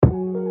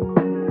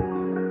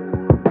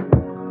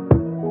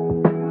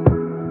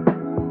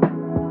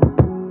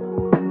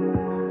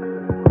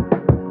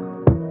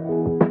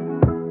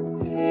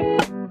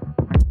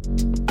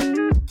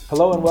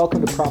Hello and welcome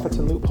to Profits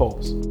and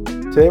Loopholes.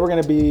 Today we're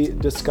going to be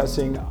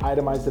discussing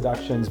itemized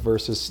deductions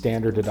versus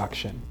standard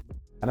deduction.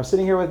 And I'm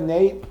sitting here with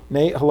Nate.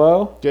 Nate,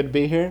 hello. Good to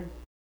be here.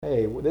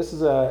 Hey, this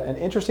is an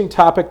interesting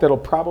topic that'll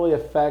probably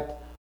affect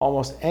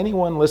almost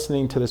anyone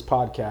listening to this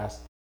podcast.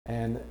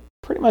 And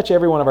pretty much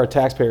every one of our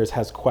taxpayers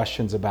has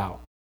questions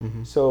about.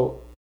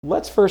 So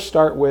let's first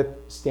start with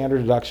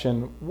standard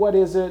deduction. What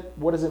is it?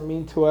 What does it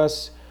mean to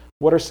us?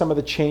 What are some of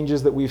the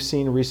changes that we've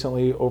seen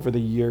recently over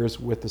the years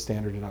with the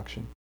standard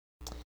deduction?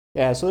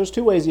 Yeah, so there's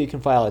two ways you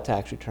can file a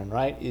tax return,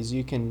 right? Is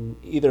you can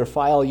either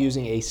file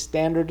using a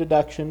standard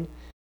deduction,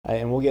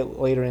 and we'll get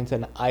later into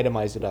an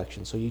itemized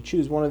deduction. So you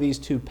choose one of these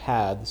two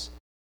paths,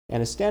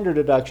 and a standard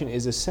deduction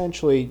is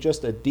essentially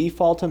just a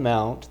default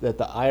amount that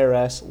the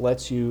IRS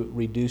lets you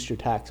reduce your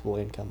taxable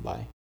income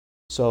by.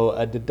 So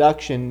a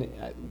deduction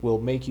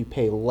will make you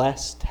pay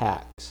less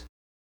tax.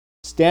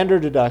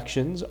 Standard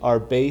deductions are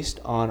based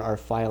on our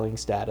filing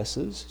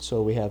statuses.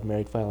 So we have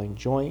married filing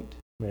joint,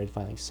 married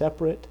filing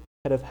separate,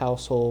 head of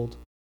household,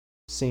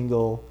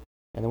 single,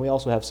 and then we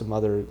also have some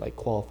other like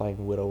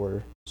qualifying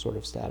widower sort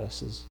of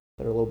statuses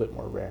that are a little bit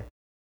more rare.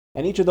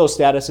 And each of those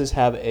statuses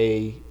have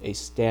a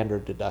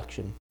standard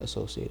deduction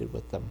associated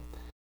with them.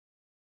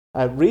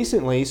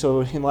 Recently, so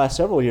in the last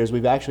several years,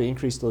 we've actually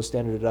increased those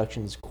standard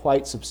deductions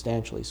quite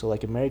substantially. So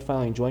like a married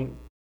filing joint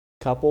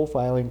couple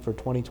filing for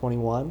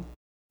 2021,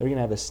 they're going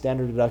to have a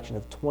standard deduction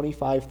of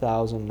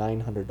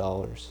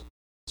 $25,900.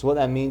 So what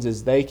that means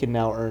is they can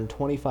now earn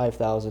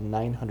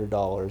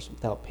 $25,900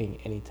 without paying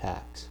any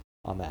tax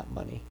on that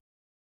money.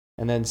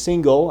 And then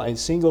single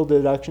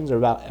deductions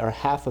are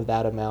half of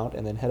that amount,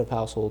 and then head of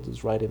household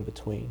is right in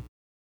between.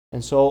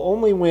 And so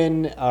only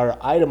when our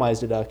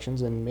itemized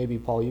deductions, and maybe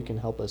Paul, you can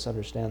help us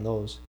understand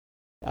those,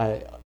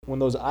 when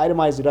those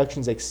itemized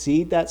deductions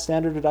exceed that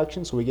standard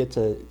deduction, so we get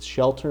to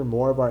shelter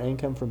more of our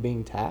income from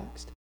being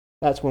taxed,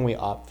 that's when we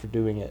opt for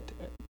doing it,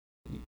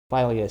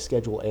 filing a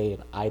Schedule A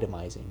and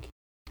itemizing.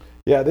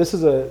 Yeah, this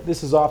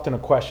is often a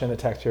question that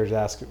taxpayers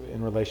ask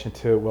in relation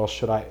to, well,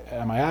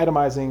 am I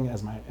itemizing?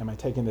 Am I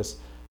taking this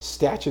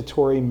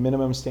statutory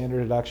minimum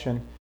standard deduction?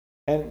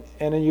 And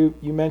you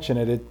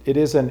mentioned it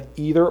is an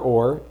either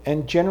or,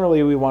 and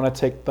generally we want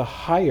to take the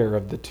higher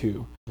of the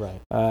two,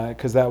 right?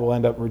 Because that will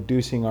end up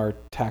reducing our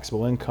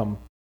taxable income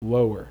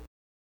lower.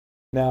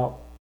 Now,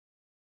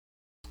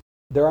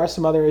 there are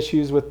some other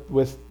issues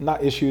with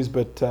not issues,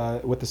 but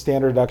with the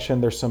standard deduction.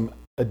 There's some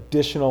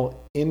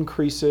additional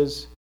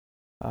increases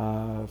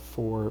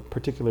for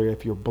particularly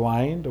if you're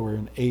blind, or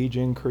an age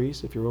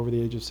increase if you're over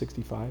the age of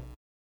 65.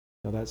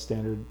 Now that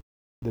standard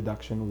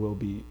deduction will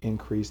be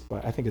increased by,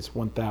 I think it's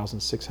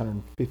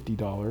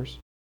 $1,650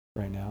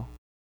 right now.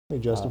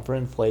 Adjusted for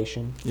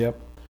inflation. Yep.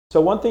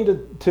 So one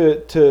thing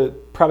to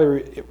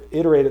probably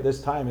reiterate at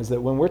this time is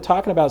that when we're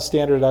talking about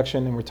standard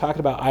deduction and we're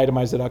talking about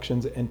itemized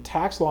deductions and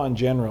tax law in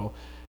general,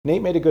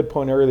 Nate made a good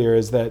point earlier,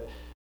 is that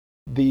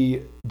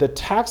the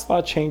tax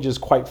law changes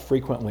quite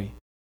frequently.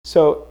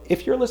 So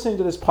if you're listening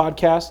to this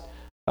podcast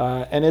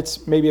and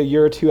it's maybe a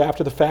year or two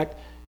after the fact,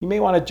 you may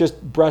want to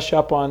just brush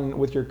up on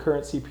with your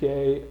current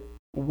CPA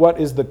what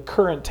is the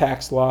current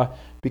tax law,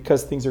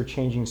 because things are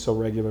changing so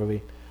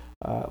regularly.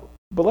 But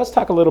let's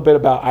talk a little bit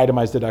about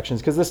itemized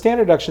deductions, because the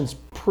standard deduction is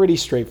pretty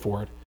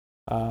straightforward.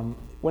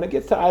 When it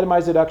gets to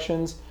itemized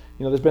deductions,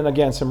 there's been,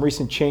 again, some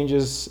recent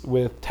changes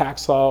with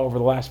tax law over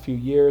the last few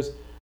years.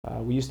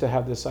 We used to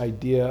have this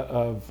idea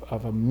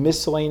of a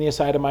miscellaneous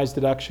itemized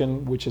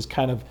deduction, which is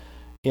kind of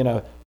in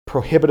a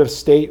prohibitive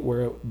state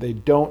where they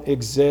don't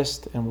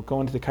exist, and we'll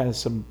go into kind of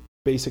some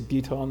basic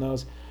detail on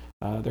those.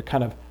 They're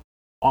kind of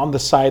on the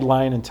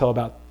sideline until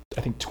about,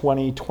 I think,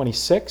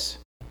 2026.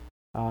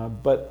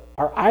 But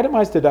our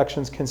itemized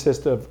deductions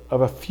consist of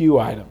a few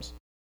items.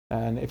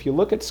 And if you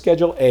look at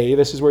Schedule A,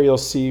 this is where you'll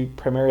see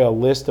primarily a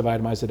list of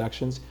itemized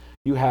deductions.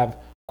 You have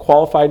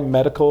qualified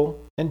medical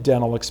and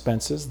dental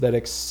expenses that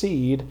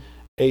exceed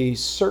a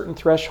certain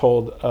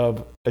threshold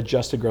of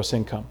adjusted gross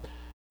income.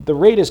 The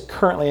rate is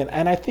currently,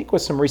 and I think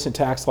with some recent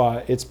tax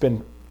law, it's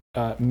been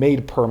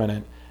made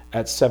permanent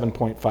at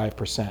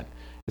 7.5%.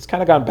 It's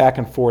kind of gone back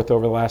and forth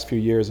over the last few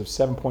years of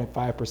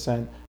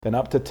 7.5%, then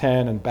up to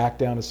 10, and back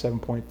down to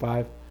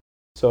 7.5.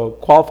 So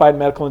qualified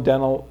medical and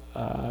dental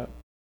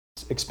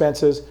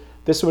expenses.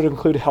 This would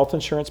include health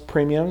insurance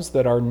premiums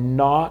that are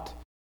not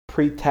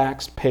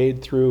pre-tax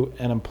paid through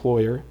an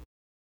employer.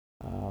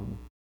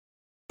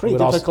 Pretty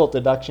difficult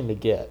deduction to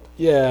get.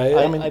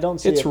 Yeah, I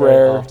don't see it's it very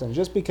rare. often,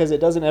 just because it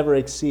doesn't ever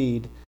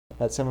exceed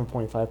that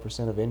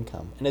 7.5% of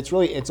income, and it's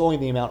only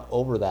the amount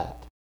over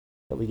that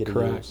we get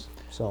to use.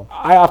 So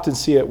I often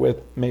see it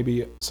with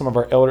maybe some of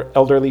our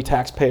elderly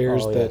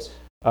taxpayers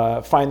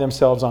find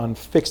themselves on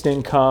fixed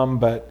income,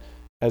 but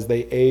as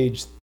they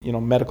age,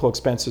 medical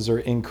expenses are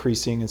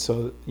increasing, and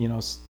so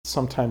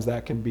sometimes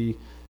that can be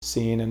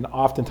seen. And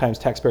oftentimes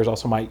taxpayers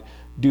also might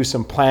do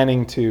some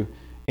planning to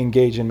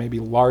engage in maybe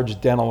large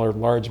dental or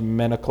large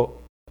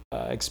medical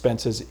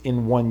expenses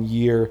in 1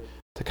 year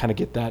to kind of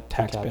get that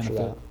tax benefit.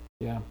 That.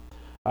 Yeah.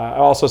 I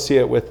also see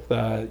it with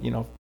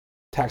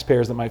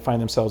taxpayers that might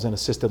find themselves in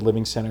assisted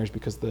living centers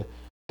because the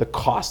the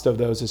cost of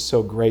those is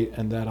so great,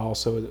 and that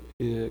also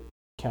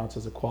counts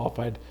as a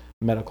qualified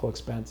medical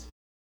expense.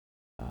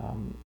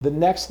 The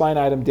next line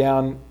item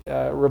down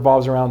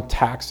revolves around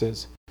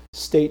taxes,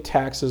 state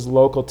taxes,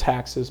 local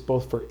taxes,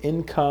 both for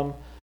income.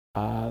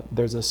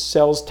 There's a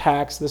sales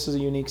tax. This is a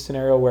unique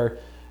scenario where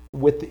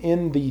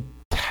within the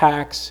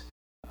tax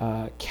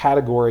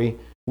category,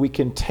 we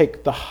can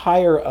take the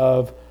higher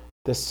of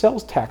the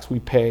sales tax we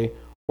pay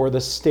or the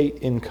state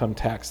income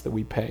tax that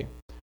we pay.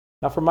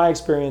 Now, from my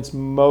experience,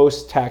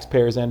 most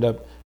taxpayers end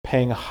up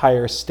paying a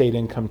higher state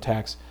income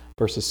tax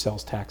versus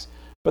sales tax.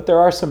 But there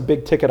are some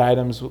big ticket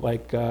items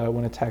like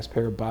when a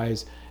taxpayer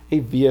buys a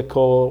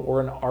vehicle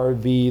or an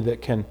RV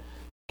that can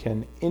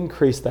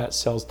increase that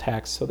sales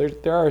tax. So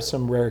there are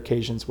some rare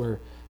occasions where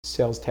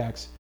sales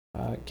tax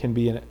can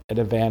be an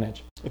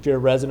advantage. If you're a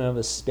resident of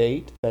a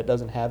state that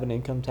doesn't have an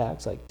income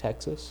tax, like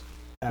Texas,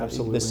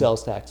 absolutely, the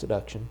sales tax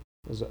deduction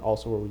is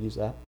also where we use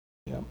that.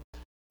 Yeah.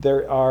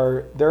 There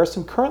are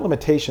some current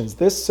limitations.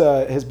 This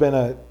has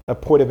been a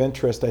point of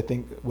interest, I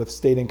think, with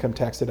state income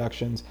tax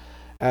deductions,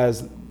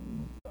 as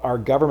our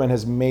government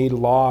has made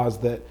laws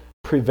that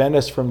prevent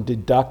us from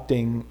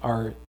deducting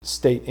our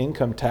state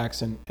income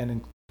tax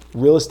and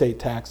real estate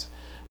tax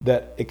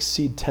that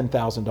exceed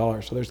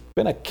 $10,000. So there's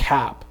been a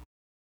cap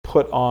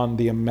put on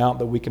the amount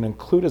that we can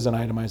include as an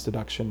itemized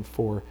deduction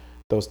for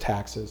those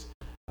taxes.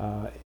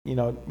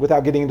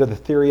 Without getting into the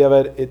theory of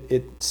it,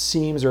 it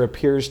seems or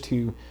appears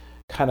to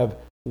kind of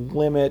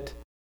limit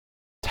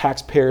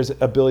taxpayers'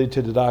 ability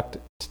to deduct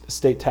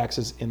state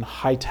taxes in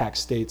high tax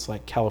states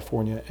like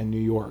California and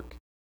New York.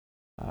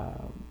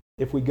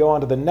 If we go on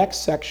to the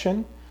next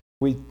section,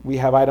 we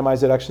have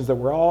itemized deductions that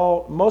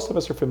most of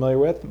us are familiar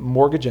with.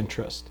 Mortgage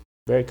interest.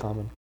 Very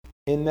common.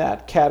 In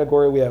that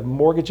category, we have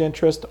mortgage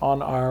interest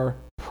on our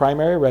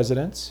primary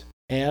residence.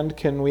 And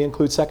can we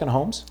include second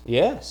homes?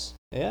 Yes.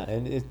 Yeah.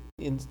 And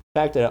in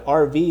fact, an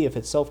RV, if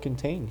it's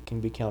self-contained, can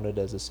be counted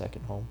as a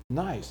second home.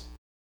 Nice.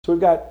 So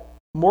we've got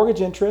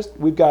mortgage interest.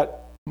 We've got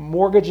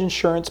mortgage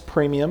insurance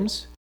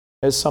premiums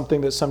as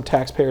something that some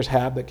taxpayers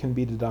have that can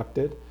be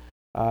deducted.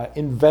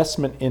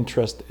 Investment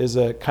interest is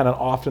a kind of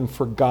often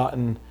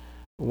forgotten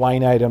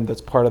line item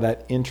that's part of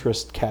that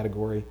interest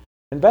category.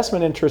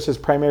 Investment interest is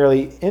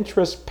primarily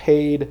interest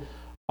paid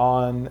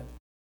on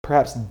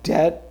perhaps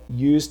debt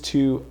used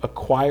to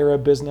acquire a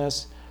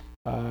business.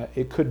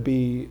 It could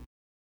be,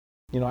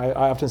 I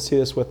often see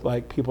this with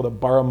like people that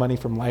borrow money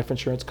from life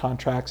insurance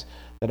contracts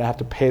that have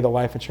to pay the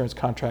life insurance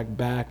contract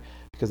back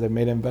because they've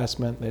made an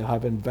investment. They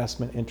have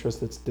investment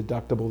interest that's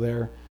deductible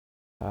there.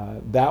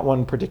 That one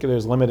in particular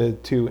is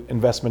limited to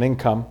investment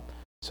income,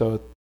 so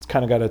it's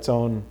kind of got its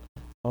own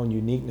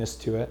uniqueness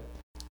to it.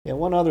 Yeah,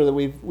 one other that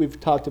we've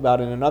talked about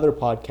in another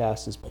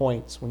podcast is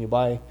points. When you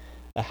buy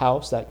a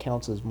house, that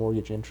counts as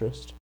mortgage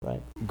interest,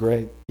 right?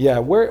 Great. Yeah,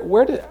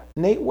 where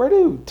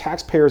do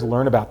taxpayers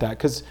learn about that?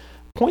 Because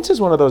points is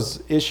one of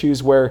those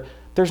issues where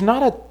there's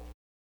not a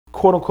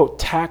quote unquote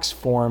tax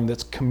form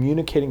that's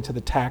communicating to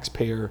the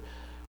taxpayer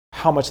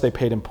how much they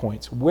paid in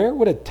points. Where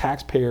would a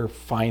taxpayer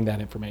find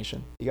that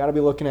information? You got to be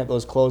looking at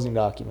those closing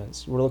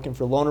documents. We're looking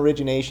for loan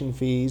origination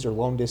fees or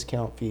loan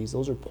discount fees.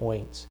 Those are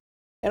points.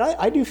 And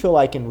I do feel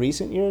like in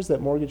recent years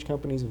that mortgage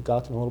companies have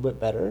gotten a little bit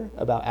better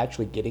about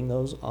actually getting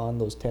those on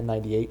those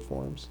 1098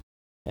 forms.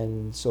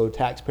 And so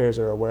taxpayers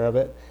are aware of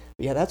it.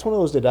 But yeah, that's one of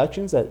those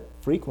deductions that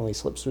frequently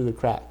slips through the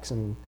cracks.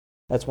 And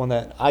that's one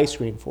that I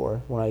screen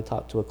for when I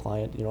talk to a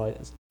client.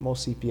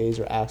 Most CPAs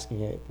are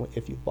asking it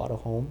if you've bought a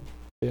home.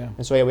 Yeah.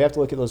 And so, we have to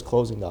look at those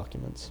closing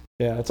documents.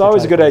 Yeah, it's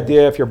always a good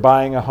idea if you're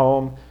buying a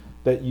home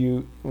that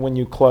when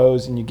you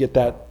close and you get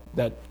that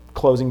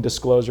closing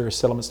disclosure or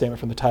settlement statement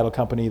from the title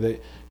company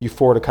that you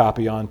forward a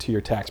copy on to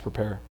your tax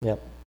preparer.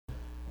 Yep.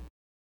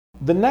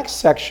 The next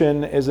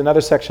section is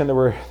another section that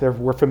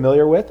we're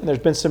familiar with, and there's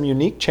been some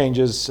unique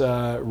changes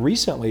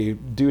recently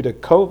due to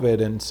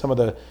COVID and some of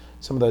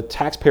the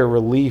taxpayer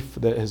relief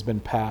that has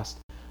been passed,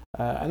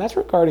 and that's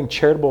regarding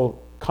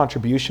charitable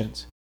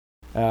contributions.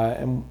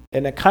 And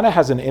it kind of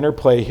has an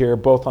interplay here,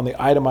 both on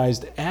the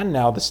itemized and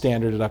now the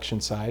standard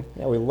deduction side.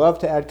 Yeah, we love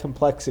to add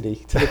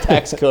complexity to the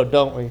tax code,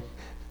 don't we?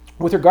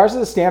 With regards to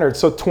the standard,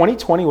 so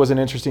 2020 was an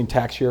interesting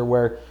tax year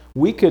where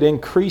we could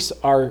increase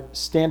our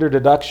standard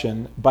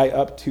deduction by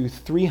up to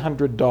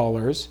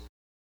 $300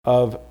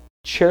 of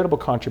charitable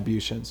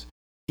contributions,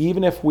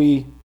 even if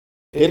we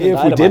didn't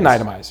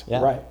itemize.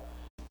 Yeah. Right.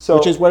 So,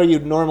 which is where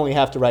you'd normally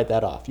have to write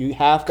that off. You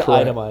have to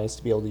correct. itemize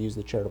to be able to use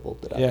the charitable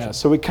deduction. Yeah,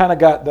 so we kind of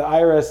got the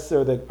IRS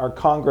or our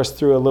Congress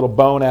threw a little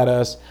bone at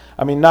us.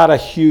 I mean, not a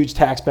huge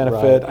tax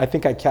benefit. Right. I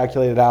think I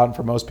calculated out, and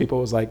for most people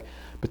it was like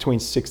between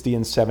 $60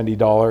 and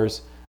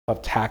 $70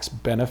 of tax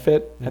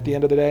benefit at the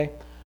end of the day.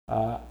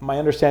 My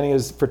understanding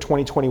is for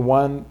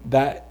 2021,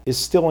 that is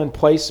still in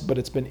place, but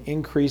it's been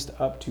increased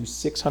up to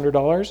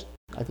 $600.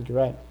 I think you're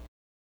right.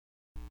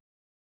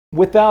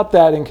 Without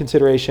that in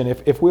consideration,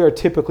 if we are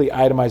typically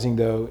itemizing,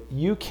 though,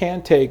 you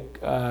can take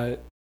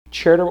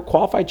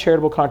qualified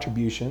charitable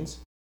contributions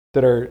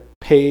that are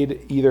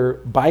paid either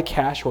by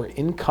cash or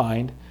in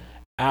kind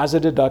as a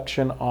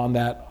deduction on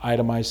that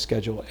itemized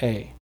Schedule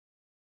A.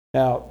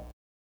 Now,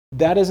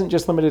 that isn't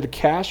just limited to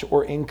cash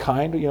or in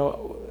kind.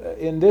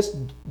 In this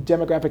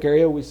demographic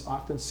area, we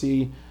often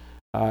see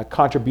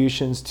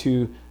contributions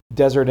to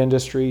desert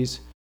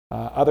industries.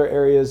 Other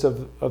areas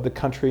of the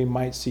country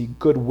might see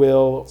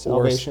Goodwill,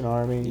 Salvation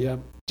Army. Yeah,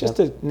 just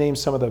to name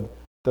some of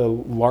the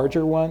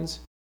larger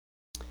ones.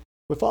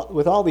 With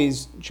all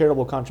these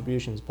charitable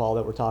contributions, Paul,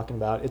 that we're talking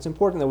about, it's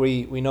important that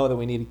we know that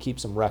we need to keep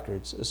some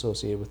records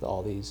associated with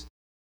all these.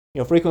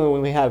 Frequently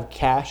when we have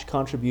cash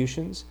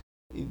contributions,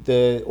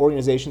 the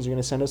organizations are going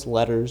to send us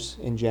letters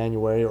in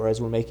January or as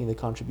we're making the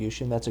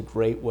contribution. That's a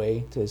great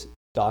way to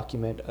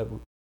document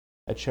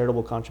a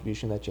charitable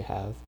contribution that you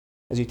have.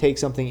 As you take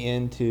something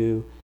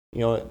into,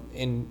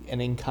 in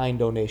an in-kind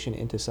donation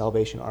into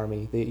Salvation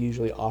Army, they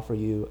usually offer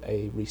you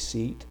a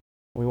receipt.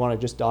 We want to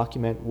just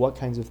document what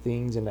kinds of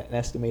things and an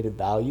estimated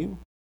value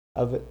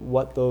of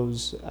what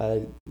those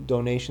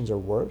donations are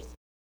worth.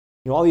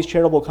 All these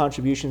charitable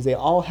contributions, they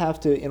all have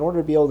to, in order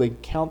to be able to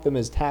count them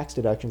as tax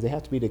deductions, they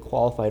have to be to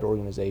qualified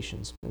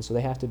organizations. And so they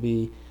have to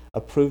be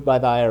approved by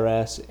the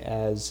IRS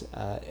as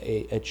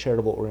a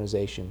charitable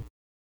organization.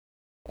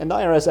 And the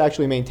IRS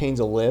actually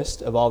maintains a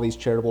list of all these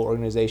charitable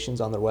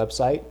organizations on their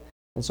website.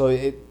 And so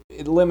it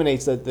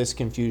eliminates this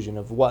confusion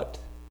of what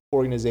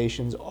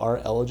organizations are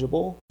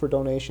eligible for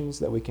donations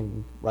that we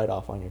can write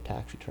off on your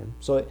tax return.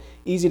 So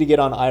easy to get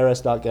on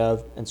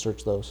irs.gov and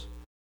search those.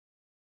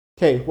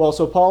 Okay, well,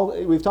 so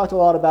Paul, we've talked a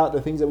lot about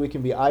the things that we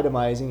can be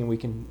itemizing and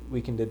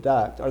we can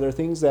deduct. Are there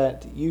things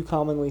that you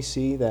commonly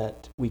see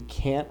that we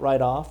can't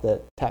write off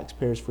that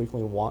taxpayers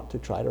frequently want to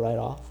try to write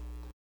off?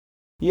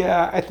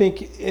 Yeah, I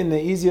think in the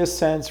easiest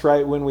sense,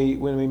 right, when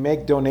we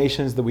make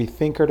donations that we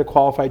think are to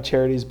qualified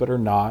charities but are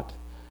not,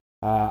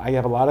 I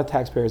have a lot of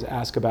taxpayers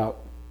ask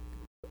about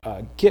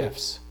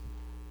gifts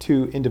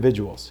to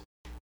individuals.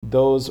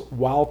 Those,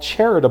 while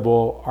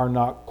charitable, are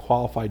not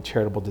qualified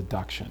charitable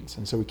deductions.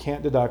 And so we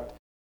can't deduct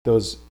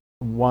those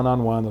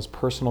one-on-one, those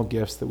personal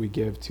gifts that we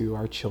give to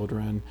our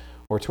children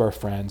or to our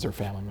friends or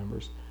family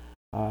members.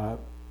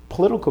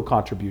 Political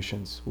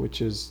contributions,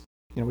 which is,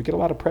 we get a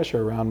lot of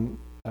pressure around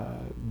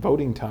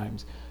voting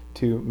times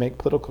to make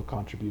political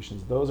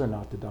contributions. Those are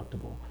not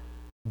deductible.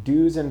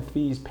 Dues and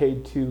fees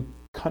paid to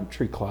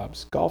country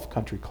clubs, golf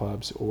country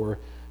clubs, or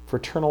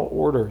fraternal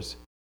orders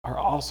are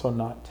also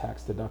not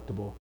tax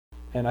deductible.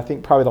 And I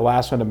think probably the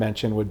last one to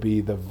mention would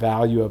be the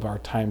value of our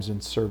times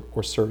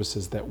or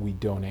services that we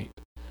donate.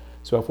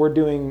 So if we're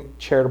doing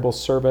charitable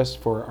service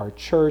for our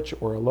church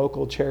or a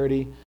local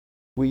charity,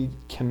 we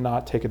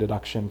cannot take a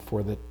deduction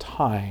for the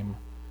time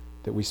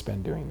that we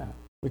spend doing that.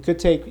 We could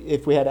take,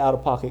 if we had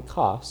out-of-pocket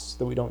costs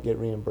that we don't get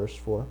reimbursed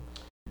for.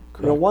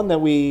 Correct. One that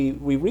we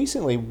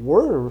recently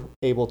were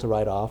able to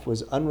write off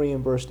was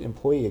unreimbursed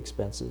employee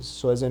expenses.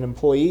 So as an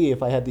employee,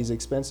 if I had these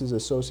expenses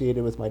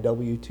associated with my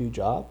W-2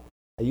 job,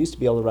 I used to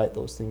be able to write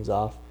those things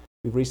off.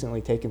 We've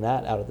recently taken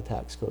that out of the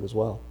tax code as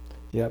well.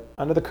 Yep.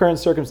 Under the current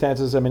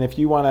circumstances, if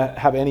you want to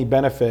have any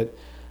benefit,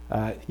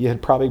 you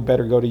had probably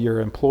better go to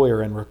your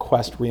employer and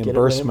request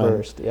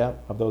reimbursement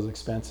of those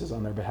expenses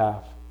on their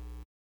behalf.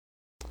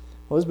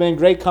 Well, it's been a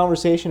great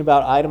conversation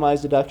about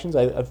itemized deductions.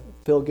 I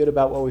feel good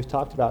about what we've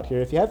talked about here.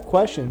 If you have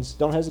questions,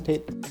 don't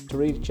hesitate to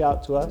reach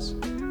out to us.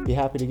 Be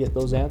happy to get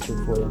those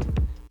answered for you.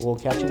 We'll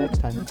catch you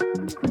next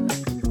time.